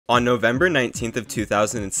On November 19th of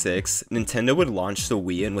 2006, Nintendo would launch the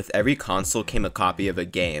Wii, and with every console came a copy of a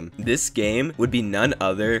game. This game would be none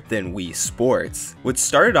other than Wii Sports. What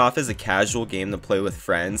started off as a casual game to play with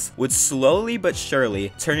friends would slowly but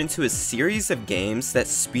surely turn into a series of games that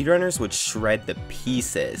speedrunners would shred to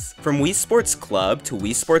pieces. From Wii Sports Club to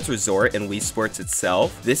Wii Sports Resort and Wii Sports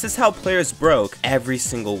itself, this is how players broke every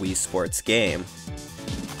single Wii Sports game.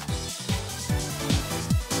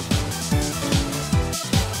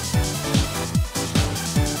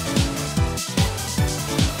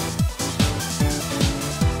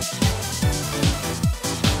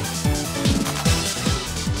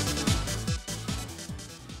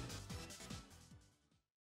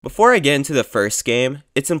 Before I get into the first game,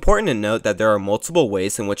 it's important to note that there are multiple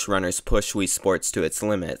ways in which runners push Wii Sports to its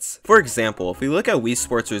limits. For example, if we look at Wii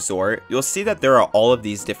Sports Resort, you'll see that there are all of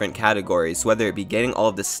these different categories, whether it be getting all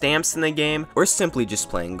of the stamps in the game or simply just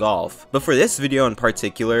playing golf. But for this video in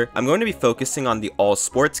particular, I'm going to be focusing on the all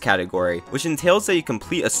sports category, which entails that you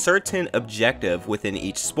complete a certain objective within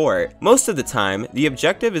each sport. Most of the time, the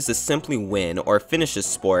objective is to simply win or finish a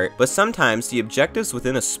sport, but sometimes the objectives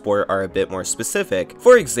within a sport are a bit more specific.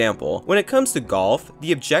 For example, when it comes to golf,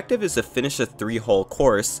 the objective is to finish a 3-hole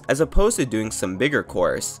course as opposed to doing some bigger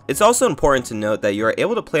course. It's also important to note that you are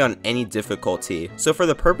able to play on any difficulty, so for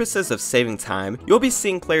the purposes of saving time, you'll be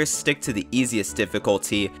seeing players stick to the easiest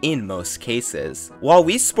difficulty in most cases. While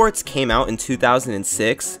Wii Sports came out in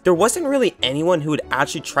 2006, there wasn't really anyone who would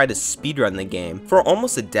actually try to speedrun the game for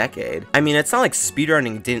almost a decade. I mean, it's not like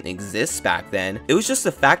speedrunning didn't exist back then, it was just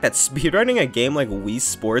the fact that speedrunning a game like Wii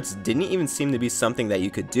Sports didn't even seem to be something that you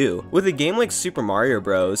could do. With a game like Super Mario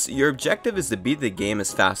Bros, your objective is to beat the game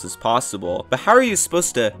as fast as possible, but how are you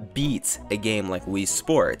supposed to beat a game like Wii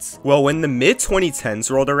Sports? Well, when the mid-2010s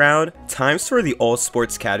rolled around, times for the all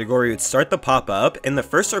sports category would start to pop up, and the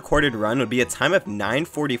first recorded run would be a time of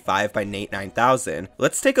 9:45 by Nate 9000.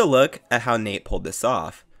 Let's take a look at how Nate pulled this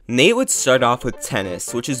off. Nate would start off with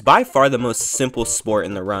tennis, which is by far the most simple sport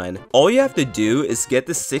in the run. All you have to do is get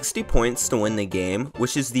the 60 points to win the game,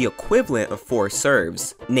 which is the equivalent of 4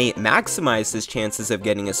 serves. Nate maximized his chances of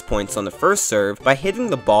getting his points on the first serve by hitting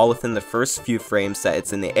the ball within the first few frames that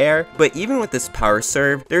it's in the air, but even with this power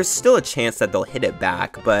serve, there's still a chance that they'll hit it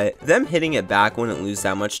back, but them hitting it back wouldn't lose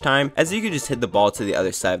that much time, as you could just hit the ball to the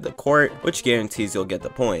other side of the court, which guarantees you'll get the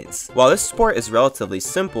points. While this sport is relatively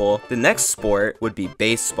simple, the next sport would be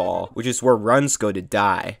baseball, which is where runs go to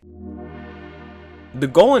die. The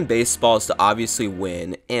goal in baseball is to obviously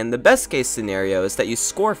win, and the best case scenario is that you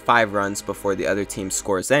score 5 runs before the other team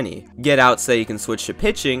scores any. Get out so you can switch to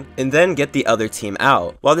pitching, and then get the other team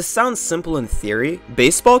out. While this sounds simple in theory,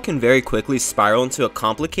 baseball can very quickly spiral into a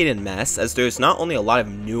complicated mess, as there's not only a lot of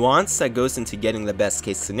nuance that goes into getting the best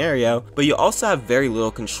case scenario, but you also have very little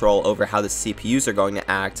control over how the CPUs are going to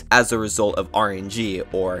act as a result of RNG,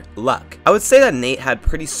 or luck. I would say that Nate had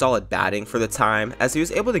pretty solid batting for the time, as he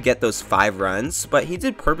was able to get those 5 runs, but he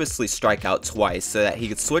did purposely strike out twice so that he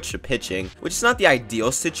could switch to pitching, which is not the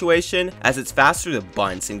ideal situation, as it's faster to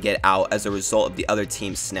bunt and get out as a result of the other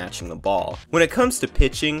team snatching the ball. When it comes to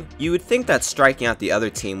pitching, you would think that striking out the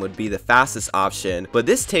other team would be the fastest option, but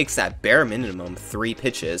this takes at bare minimum 3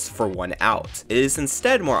 pitches for 1 out. It is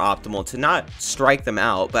instead more optimal to not strike them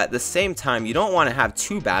out, but at the same time you don't want to have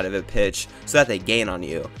too bad of a pitch so that they gain on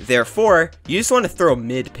you. Therefore, you just want to throw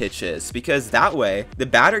mid pitches, because that way the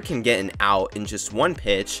batter can get an out in just 1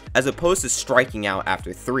 pitch as opposed to striking out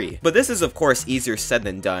after 3. But this is of course easier said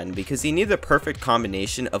than done, because you need the perfect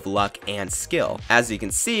combination of luck and skill. As you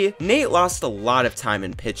can see, Nate lost a lot of time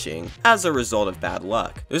in pitching as a result of bad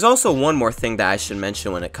luck. There's also one more thing that I should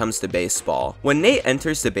mention when it comes to baseball. When Nate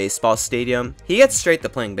enters the baseball stadium, he gets straight to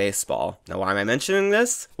playing baseball. Now why am I mentioning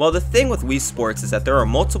this? Well, the thing with Wii Sports is that there are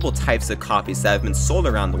multiple types of copies that have been sold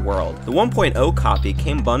around the world. The 1.0 copy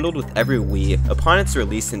came bundled with every Wii upon its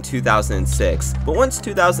release in 2006, but once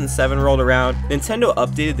 2007 rolled around, Nintendo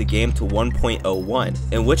updated the game to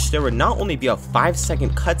 1.01, in which there would not only be a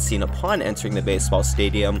 5-second cutscene upon entering the baseball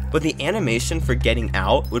stadium, but the animation for getting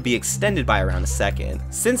out would be extended by around a second.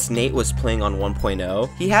 Since Nate was playing on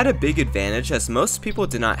 1.0, he had a big advantage, as most people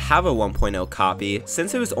did not have a 1.0 copy,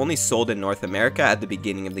 since it was only sold in North America at the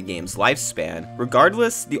beginning of the game's lifespan.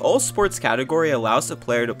 Regardless, the all sports category allows the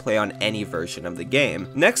player to play on any version of the game.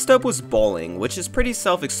 Next up was bowling, which is pretty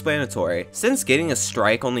self-explanatory. Since getting a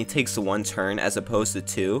strike only takes 1 turn as opposed to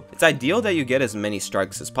 2, it's ideal that you get as many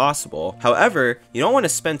strikes as possible. However, you don't want to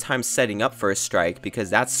spend time setting up for a strike because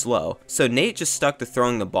that's slow, so Nate just stuck to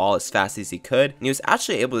throwing the ball as fast as he could, and he was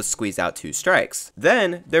actually able to squeeze out 2 strikes.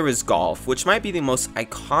 Then there was golf, which might be the most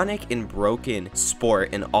iconic and broken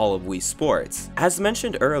sport in all of Wii Sports. As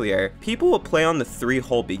mentioned earlier, people will play on the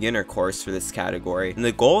 3-hole beginner course for this category, and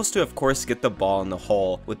the goal is to of course get the ball in the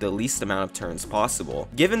hole with the least amount of turns possible.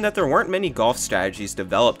 Given that there weren't many golf strategies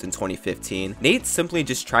developed in 2015, Nate simply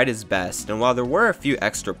just tried his best, and while there were a few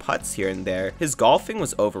extra putts here and there, his golfing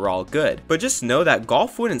was overall good. But just know that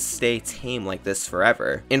golf wouldn't stay tame like this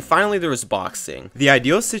forever. And finally there was boxing. The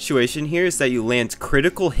ideal situation here is that you land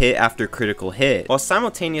critical hit after critical hit, while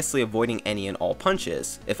simultaneously avoiding any and all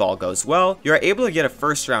punches. If all goes well, you are able to get a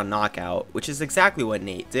first round knockout, which is exactly what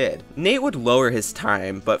Nate did. Nate would lower his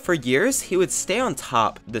time, but for years he would stay on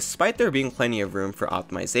top despite there being plenty of room for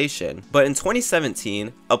optimization. But in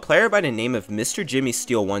 2017, a player by the name of Mr. Jimmy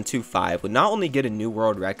Steele 125 would not only get a new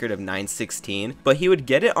world record of 916, but he would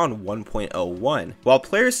get it on 1.01. While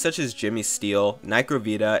players such as Jimmy Steele,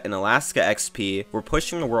 Nicrovita, and Alaska XP were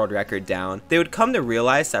pushing the world record down, they would come to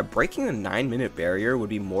realize that breaking the 9-minute barrier would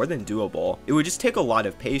be more than doable. It would just take a lot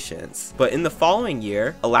of patience. But in the following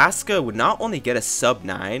year, Alaska would not only get a sub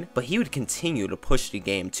 9, but he would continue to push the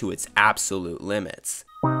game to its absolute limits.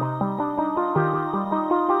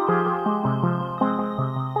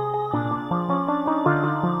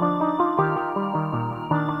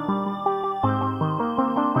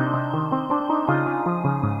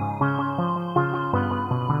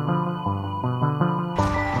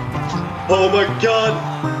 Oh my god,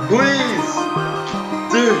 please!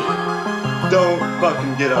 Dude, don't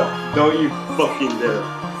fucking get up. Don't you fucking dare.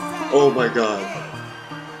 Oh my god.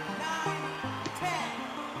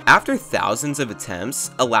 After thousands of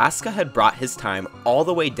attempts, Alaska had brought his time all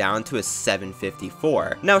the way down to a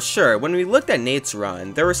 7:54. Now sure, when we looked at Nate's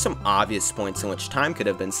run, there were some obvious points in which time could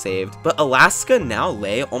have been saved, but Alaska now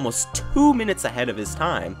lay almost 2 minutes ahead of his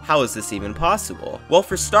time. How is this even possible? Well,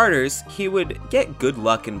 for starters, he would get good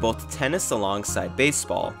luck in both tennis alongside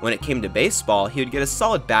baseball. When it came to baseball, he would get a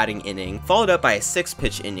solid batting inning, followed up by a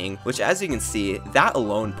 6-pitch inning, which as you can see, that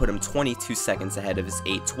alone put him 22 seconds ahead of his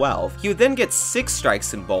 8-12. He would then get 6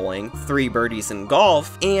 strikes in bowling, 3 birdies in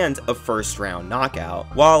golf, and a first round knockout.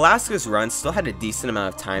 While Alaska's run still had a decent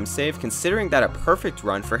amount of time saved, considering that a perfect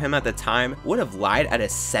run for him at the time would have lied at a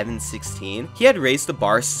 7:16, he had raised the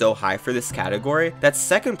bar so high for this category that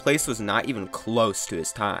second place was not even close to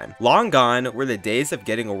his time. Long gone were the days of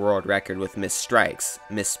getting a world record with missed strikes,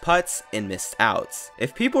 missed putts, and missed outs.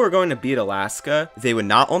 If people were going to beat Alaska, they would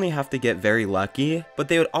not only have to get very lucky, but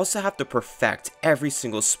they would also have to perfect every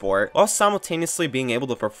single sport while simultaneously being able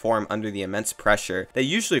to perform under the immense pressure that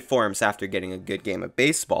usually forms after getting a good game of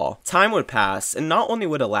baseball. Time would pass, and not only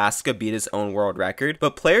would Alaska beat his own world record,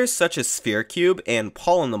 but players such as Sphere Cube and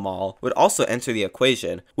Paul in the Mall would also enter the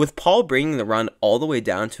equation, with Paul bringing the run all the way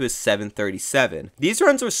down to his 7:37. These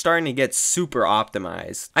runs were starting to get super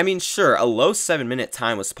optimized. I mean, sure, a low 7-minute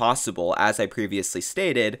time was possible, as I previously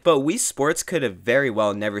stated, but Wii Sports could have very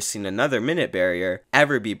well never seen another minute barrier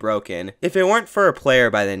ever be broken if it weren't for a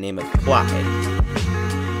player by the name of Clyde.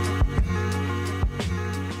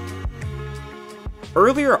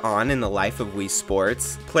 Earlier on in the life of Wii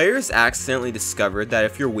Sports, players accidentally discovered that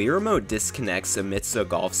if your Wii Remote disconnects amidst a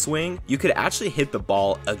golf swing, you could actually hit the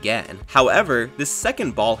ball again. However, this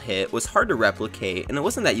second ball hit was hard to replicate and it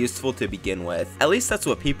wasn't that useful to begin with. At least that's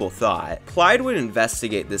what people thought. Clyde would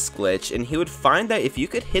investigate this glitch and he would find that if you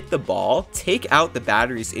could hit the ball, take out the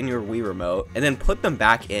batteries in your Wii Remote, and then put them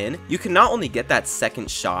back in, you could not only get that second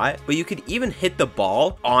shot, but you could even hit the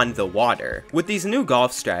ball on the water. With these new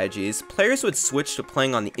golf strategies, players would switch to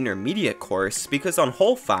playing on the intermediate course because on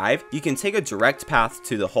hole 5 you can take a direct path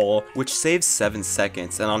to the hole, which saves 7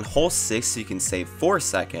 seconds, and on hole 6 you can save 4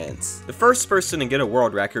 seconds. The first person to get a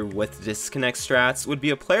world record with disconnect strats would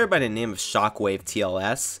be a player by the name of Shockwave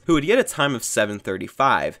TLS, who would get a time of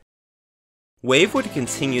 7:35. Wave would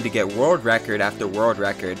continue to get world record after world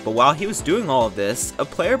record, but while he was doing all of this, a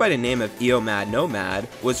player by the name of Eomad Nomad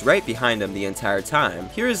was right behind him the entire time.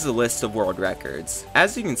 Here is the list of world records.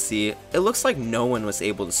 As you can see, it looks like no one was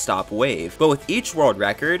able to stop Wave, but with each world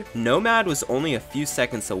record, Nomad was only a few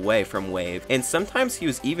seconds away from Wave, and sometimes he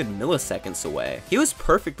was even milliseconds away. He was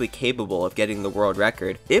perfectly capable of getting the world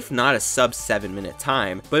record, if not a sub 7-minute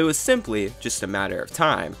time, but it was simply just a matter of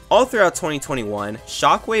time. All throughout 2021,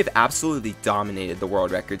 Shockwave absolutely dominated the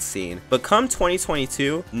world record scene. But come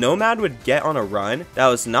 2022, Nomad would get on a run that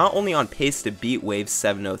was not only on pace to beat Wave's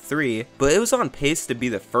 7:03, but it was on pace to be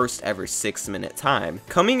the first ever 6-minute time.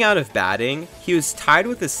 Coming out of batting, he was tied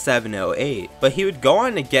with a 7:08, but he would go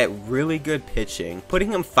on to get really good pitching,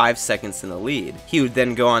 putting him 5 seconds in the lead. He would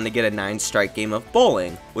then go on to get a 9-strike game of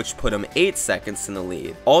bowling, which put him 8 seconds in the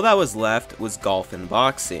lead. All that was left was golf and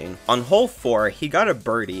boxing. On hole 4, he got a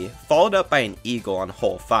birdie, followed up by an eagle on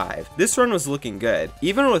hole 5. This run was looking good.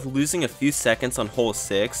 Even with losing a few seconds on hole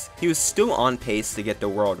 6, he was still on pace to get the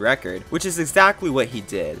world record, which is exactly what he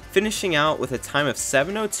did, finishing out with a time of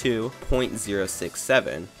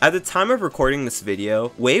 7:02.067. At the time of recording this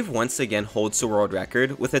video, Wave once again holds the world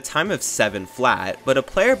record with a time of 7 flat, but a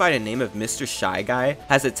player by the name of Mr. Shy Guy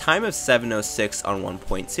has a time of 7:06 on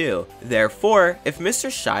 1.2. Therefore, if Mr.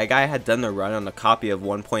 Shy Guy had done the run on a copy of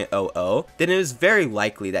 1.00, then it is very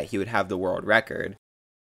likely that he would have the world record.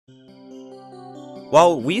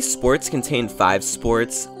 While Wii Sports contained 5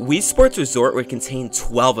 sports, Wii Sports Resort would contain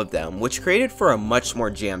 12 of them, which created for a much more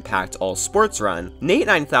jam-packed all-sports run. Nate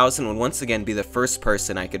 9000 would once again be the first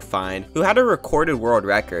person I could find who had a recorded world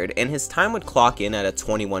record, and his time would clock in at a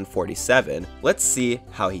 21:47. Let's see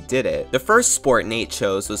how he did it. The first sport Nate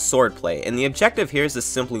chose was swordplay, and the objective here is to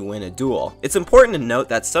simply win a duel. It's important to note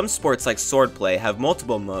that some sports like swordplay have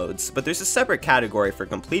multiple modes, but there's a separate category for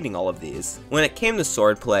completing all of these. When it came to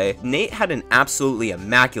swordplay, Nate had an absolutely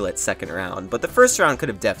immaculate second round, but the first round could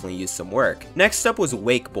have definitely used some work. Next up was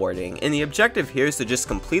wakeboarding, and the objective here is to just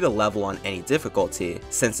complete a level on any difficulty.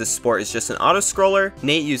 Since this sport is just an auto-scroller,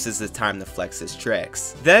 Nate uses the time to flex his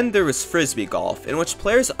tricks. Then there was frisbee golf, in which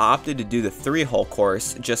players opted to do the 3-hole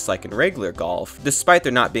course just like in regular golf. Despite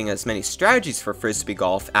there not being as many strategies for frisbee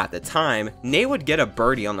golf at the time, Nate would get a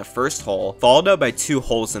birdie on the first hole, followed up by 2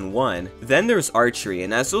 holes in 1. Then there's archery,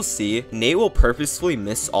 and as you'll see, Nate will purposefully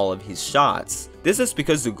miss all of his shots. This is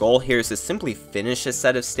because the goal here is to simply finish a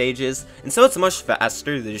set of stages, and so it's much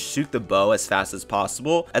faster to just shoot the bow as fast as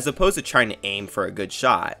possible as opposed to trying to aim for a good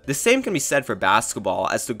shot. The same can be said for basketball,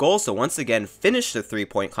 as the goal is to once again finish the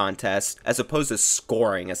 3-point contest as opposed to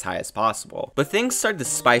scoring as high as possible. But things start to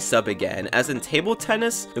spice up again, as in table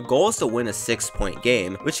tennis, the goal is to win a 6-point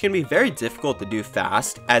game, which can be very difficult to do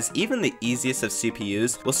fast, as even the easiest of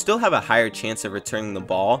CPUs will still have a higher chance of returning the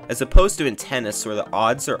ball as opposed to in tennis where the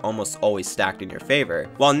odds are almost always stacked in your favor.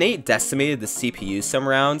 While Nate decimated the CPU some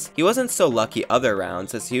rounds, he wasn't so lucky other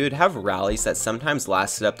rounds, as he would have rallies that sometimes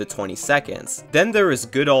lasted up to 20 seconds. Then there was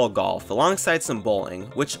good old golf alongside some bowling,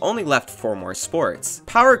 which only left 4 more sports.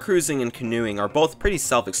 Power cruising and canoeing are both pretty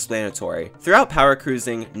self-explanatory. Throughout power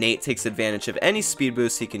cruising, Nate takes advantage of any speed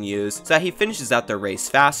boost he can use so that he finishes out the race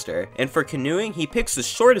faster, and for canoeing he picks the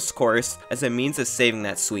shortest course as a means of saving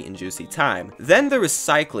that sweet and juicy time. Then there was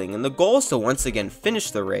cycling, and the goal is to once again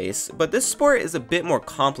finish the race, but this sport is a bit more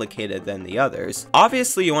complicated than the others.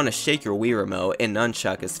 Obviously you want to shake your Wii remote and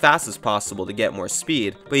nunchuck as fast as possible to get more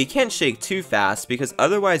speed, but you can't shake too fast because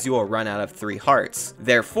otherwise you will run out of 3 hearts.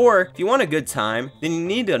 Therefore, if you want a good time, then you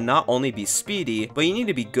need to not only be speedy, but you need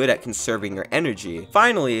to be good at conserving your energy.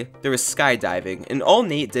 Finally, there was skydiving, and all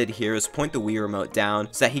Nate did here is point the Wii remote down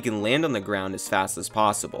so that he can land on the ground as fast as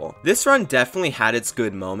possible. This run definitely had its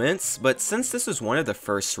good moments, but since this was one of the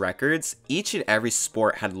first records, each and every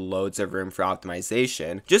sport had loads of room for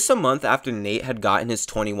optimization. Just a month after Nate had gotten his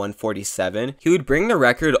 21:47, he would bring the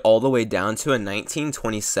record all the way down to a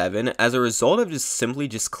 19:27 as a result of simply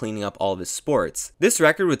cleaning up all of his sports. This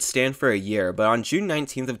record would stand for a year, but on June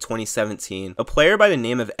 19th of 2017, a player by the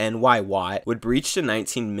name of NY Watt would breach the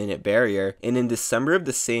 19-minute barrier, and in December of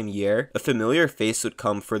the same year, a familiar face would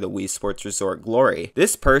come for the Wii Sports Resort glory.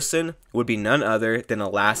 This person would be none other than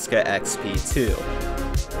Alaska XP2.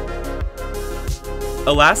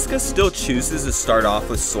 Alaska still chooses to start off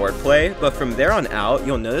with swordplay, but from there on out,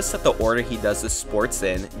 you'll notice that the order he does the sports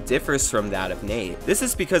in differs from that of Nate. This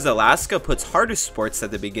is because Alaska puts harder sports at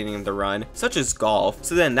the beginning of the run, such as golf,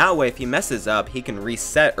 so then that way if he messes up, he can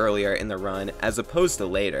reset earlier in the run as opposed to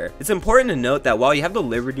later. It's important to note that while you have the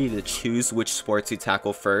liberty to choose which sports you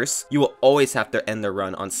tackle first, you will always have to end the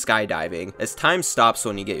run on skydiving, as time stops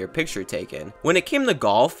when you get your picture taken. When it came to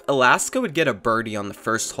golf, Alaska would get a birdie on the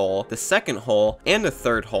first hole, the second hole, and the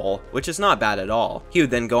 3rd hole, which is not bad at all. He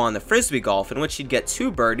would then go on the frisbee golf, in which he'd get 2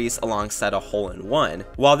 birdies alongside a hole in 1.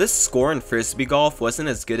 While this score in frisbee golf wasn't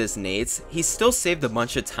as good as Nate's, he still saved a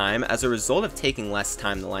bunch of time as a result of taking less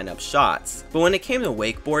time to line up shots. But when it came to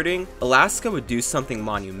wakeboarding, Alaska would do something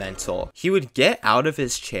monumental. He would get out of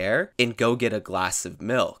his chair and go get a glass of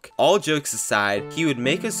milk. All jokes aside, he would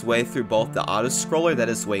make his way through both the auto-scroller that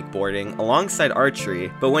is wakeboarding alongside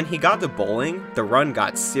archery, but when he got to bowling, the run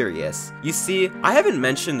got serious. You see, I haven't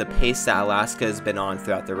mentioned the pace that Alaska has been on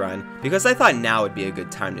throughout the run, because I thought now would be a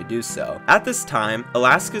good time to do so. At this time,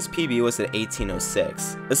 Alaska's PB was at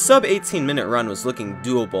 18:06. A sub 18 minute run was looking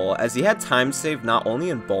doable, as he had time saved not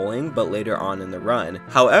only in bowling, but later on in the run.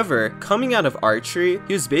 However, coming out of archery,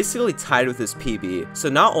 he was basically tied with his PB, so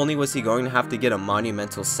not only was he going to have to get a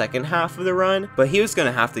monumental second half of the run, but he was going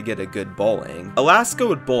to have to get a good bowling. Alaska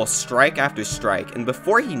would bowl strike after strike, and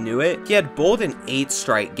before he knew it, he had bowled an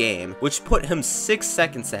 8-strike game, which put him 6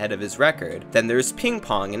 seconds ahead of his record. Then there's ping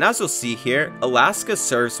pong, and as you'll see here, Alaska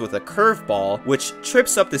serves with a curveball, which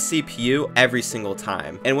trips up the CPU every single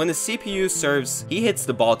time. And when the CPU serves, he hits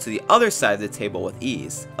the ball to the other side of the table with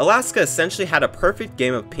ease. Alaska essentially had a perfect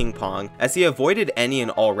game of ping pong, as he avoided any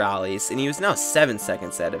and all rallies, and he was now 7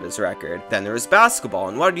 seconds ahead of his record. Then there was basketball,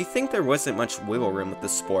 and while you think there wasn't much wiggle room with the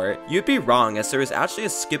sport, you'd be wrong, as there was actually a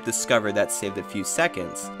skip discovered that saved a few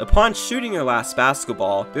seconds. Upon shooting your last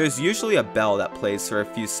basketball, there is usually a bell that plays for a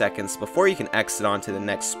few seconds before you can exit on to the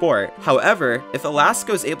next sport. However, if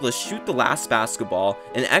Alaska was able to shoot the last basketball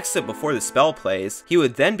and exit before the spell plays, he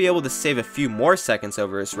would then be able to save a few more seconds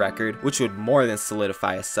over his record, which would more than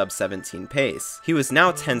solidify a sub 17 pace. He was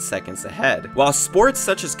now 10 seconds ahead. While sports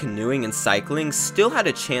such as canoeing and cycling still had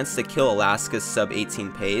a chance to kill Alaska's sub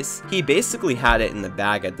 18 pace, he basically had it in the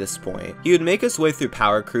bag at this point. He would make his way through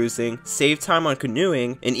power cruising, save time on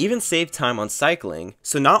canoeing, and even save time on cycling.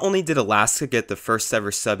 So not only did Alaska get the first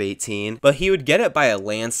ever sub 18, but he would get it by a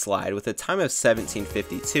landslide with a time of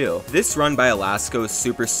 17:52. This run by Alaska was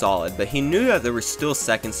super solid, but he knew that there were still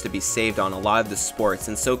seconds to be saved on a lot of the sports,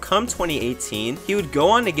 and so come 2018, he would go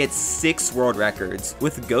on to get 6 world records,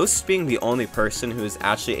 with Ghost being the only person who was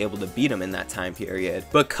actually able to beat him in that time period.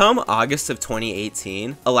 But come August of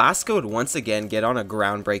 2018, Alaska would once again get on a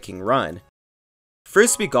groundbreaking run.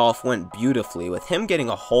 Frisbee golf went beautifully, with him getting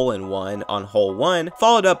a hole-in-one on hole 1,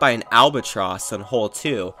 followed up by an albatross on hole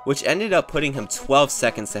 2, which ended up putting him 12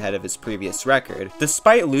 seconds ahead of his previous record.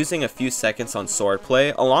 Despite losing a few seconds on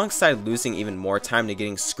swordplay, alongside losing even more time to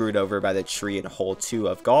getting screwed over by the tree in hole 2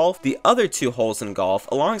 of golf, the other 2 holes in golf,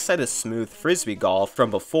 alongside a smooth Frisbee golf from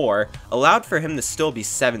before, allowed for him to still be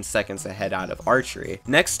 7 seconds ahead out of archery.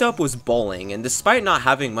 Next up was bowling, and despite not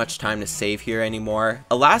having much time to save here anymore,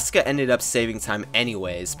 Alaska ended up saving time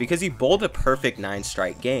anyways, because he bowled a perfect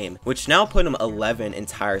 9-strike game, which now put him 11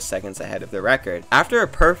 entire seconds ahead of the record. After a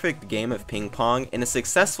perfect game of ping pong and a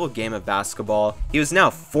successful game of basketball, he was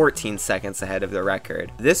now 14 seconds ahead of the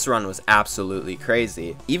record. This run was absolutely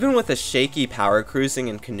crazy. Even with a shaky power cruising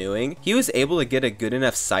and canoeing, he was able to get a good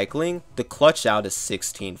enough cycling to clutch out a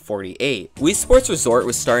 16:48. Wii Sports Resort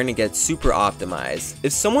was starting to get super optimized.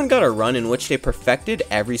 If someone got a run in which they perfected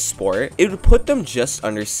every sport, it would put them just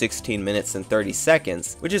under 16 minutes and 30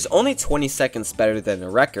 seconds, which is only 20 seconds better than the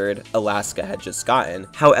record Alaska had just gotten.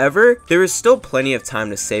 However, there is still plenty of time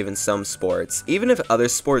to save in some sports, even if other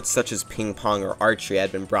sports such as ping pong or archery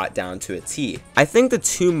had been brought down to a T. I think the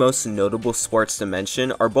 2 most notable sports to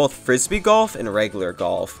mention are both Frisbee golf and regular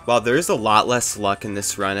golf. While there is a lot less luck in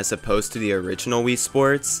this run as opposed to the original Wii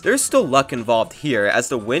Sports, there is still luck involved here, as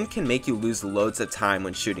the wind can make you lose loads of time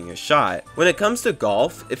when shooting a shot. When it comes to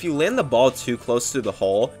golf, if you land the ball too close to the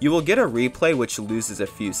hole, you will get a replay which loses a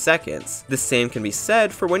few seconds. The same can be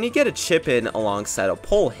said for when you get a chip in alongside a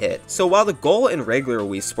pole hit. So while the goal in regular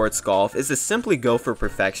Wii Sports Golf is to simply go for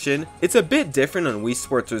perfection, it's a bit different on Wii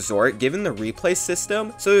Sports Resort given the replay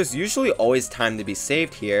system, so there's usually always time to be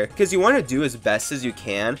saved here, because you want to do as best as you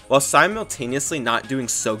can while simultaneously not doing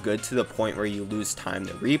so good to the point where you lose time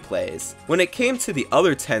to replays. When it came to the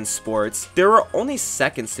other 10 sports, there were only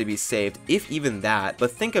seconds to be saved, if even that,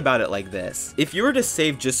 but think about it like this. If you were to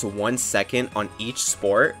save just 1 second on each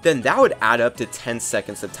sport, then that would add up to 10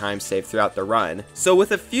 seconds of time saved throughout the run. So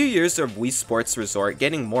with a few years of Wii Sports Resort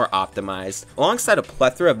getting more optimized, alongside a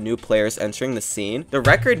plethora of new players entering the scene, the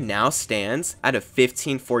record now stands at a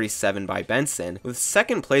 15:47 by Benson, with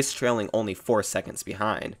second place trailing only 4 seconds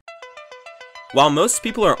behind. While most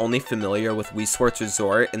people are only familiar with Wii Sports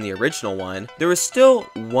Resort and the original one, there was still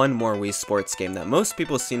one more Wii Sports game that most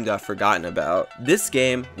people seem to have forgotten about. This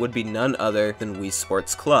game would be none other than Wii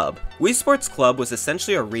Sports Club. Wii Sports Club was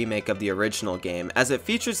essentially a remake of the original game, as it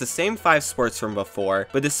features the same 5 sports from before,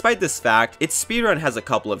 but despite this fact, its speedrun has a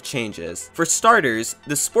couple of changes. For starters,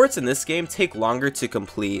 the sports in this game take longer to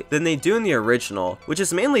complete than they do in the original, which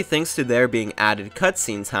is mainly thanks to there being added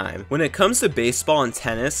cutscene time. When it comes to baseball and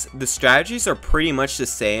tennis, the strategies are pretty much the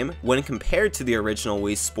same when compared to the original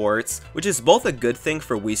Wii Sports, which is both a good thing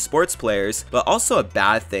for Wii Sports players, but also a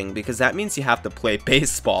bad thing because that means you have to play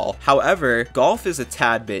baseball. However, golf is a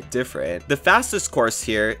tad bit different. The fastest course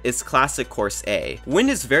here is Classic Course A. Wind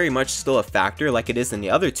is very much still a factor like it is in the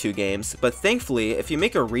other two games, but thankfully, if you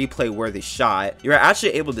make a replay-worthy shot, you're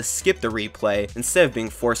actually able to skip the replay instead of being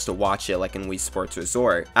forced to watch it like in Wii Sports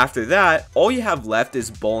Resort. After that, all you have left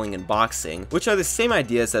is bowling and boxing, which are the same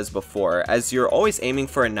ideas as before, as you're always aiming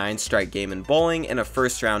for a 9-strike game in bowling and a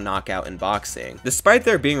first-round knockout in boxing. Despite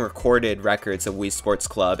there being recorded records of Wii Sports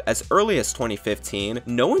Club as early as 2015,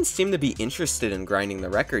 no one seemed to be interested in grinding the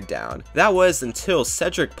record down. That was until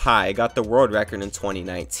Cedric Pye got the world record in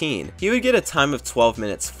 2019. He would get a time of 12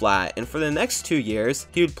 minutes flat, and for the next 2 years,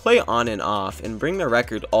 he would play on and off and bring the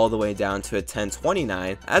record all the way down to a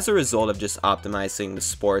 10:29 as a result of just optimizing the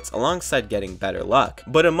sports alongside getting better luck.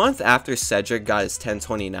 But a month after Cedric got his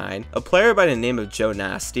 10:29, a player by the name of Joe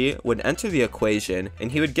Nasty would enter the equation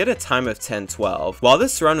and he would get a time of 10:12. While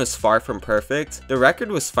this run was far from perfect, the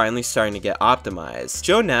record was finally starting to get optimized.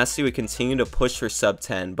 Joe Nasty would continue to push for sub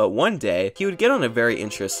 10, but one day he would get on a very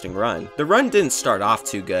interesting run. The run didn't start off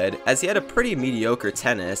too good as he had a pretty mediocre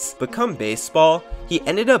tennis, but come baseball, he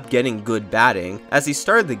ended up getting good batting as he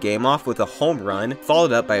started the game off with a home run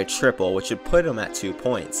followed up by a triple, which would put him at 2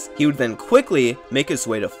 points. He would then quickly make his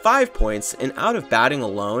way to 5 points, and out of batting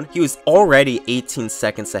alone, he was already 18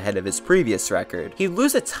 seconds ahead of his previous record. He'd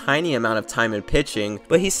lose a tiny amount of time in pitching,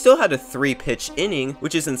 but he still had a 3-pitch inning,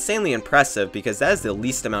 which is insanely impressive because that is the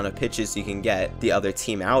least amount of pitches you can get the other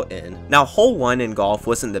team out in. Now, hole 1 in golf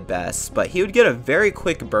wasn't the best, but he would get a very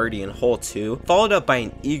quick birdie in hole 2, followed up by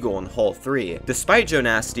an eagle in hole 3. Despite Joe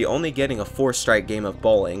Nasty only getting a 4-strike game of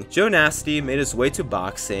bowling, Joe Nasty made his way to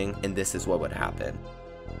boxing, and this is what would happen.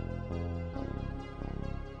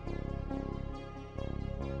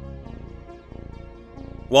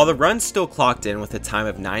 While the run still clocked in with a time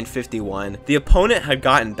of 9:51, the opponent had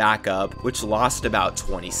gotten back up, which lost about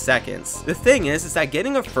 20 seconds. The thing is that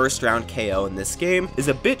getting a first round KO in this game is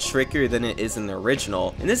a bit trickier than it is in the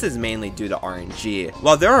original, and this is mainly due to RNG.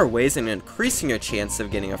 While there are ways in increasing your chance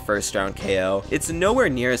of getting a first round KO, it's nowhere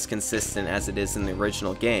near as consistent as it is in the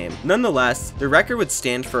original game. Nonetheless, the record would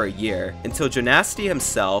stand for a year until Joe Nasty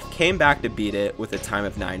himself came back to beat it with a time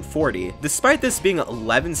of 9:40. Despite this being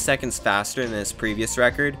 11 seconds faster than his previous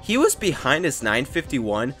record, he was behind his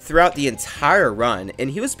 9:51 throughout the entire run,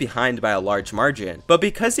 and he was behind by a large margin. But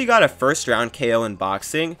because he got a first round KO in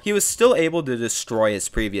boxing, he was still able to destroy his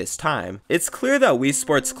previous time. It's clear that Wii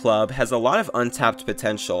Sports Club has a lot of untapped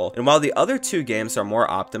potential, and while the other two games are more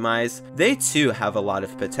optimized, they too have a lot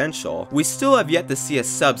of potential. We still have yet to see a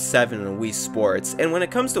sub 7 in Wii Sports, and when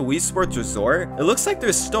it comes to Wii Sports Resort, it looks like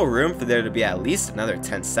there's still room for there to be at least another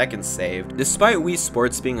 10 seconds saved. Despite Wii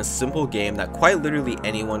Sports being a simple game that quite literally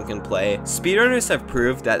anyone can play, speedrunners have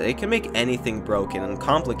proved that they can make anything broken and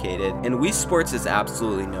complicated, and Wii Sports is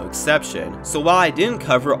absolutely no exception. So while I didn't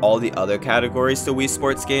cover all the other categories the Wii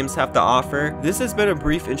Sports games have to offer, this has been a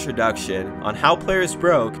brief introduction on how players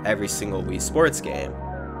broke every single Wii Sports game.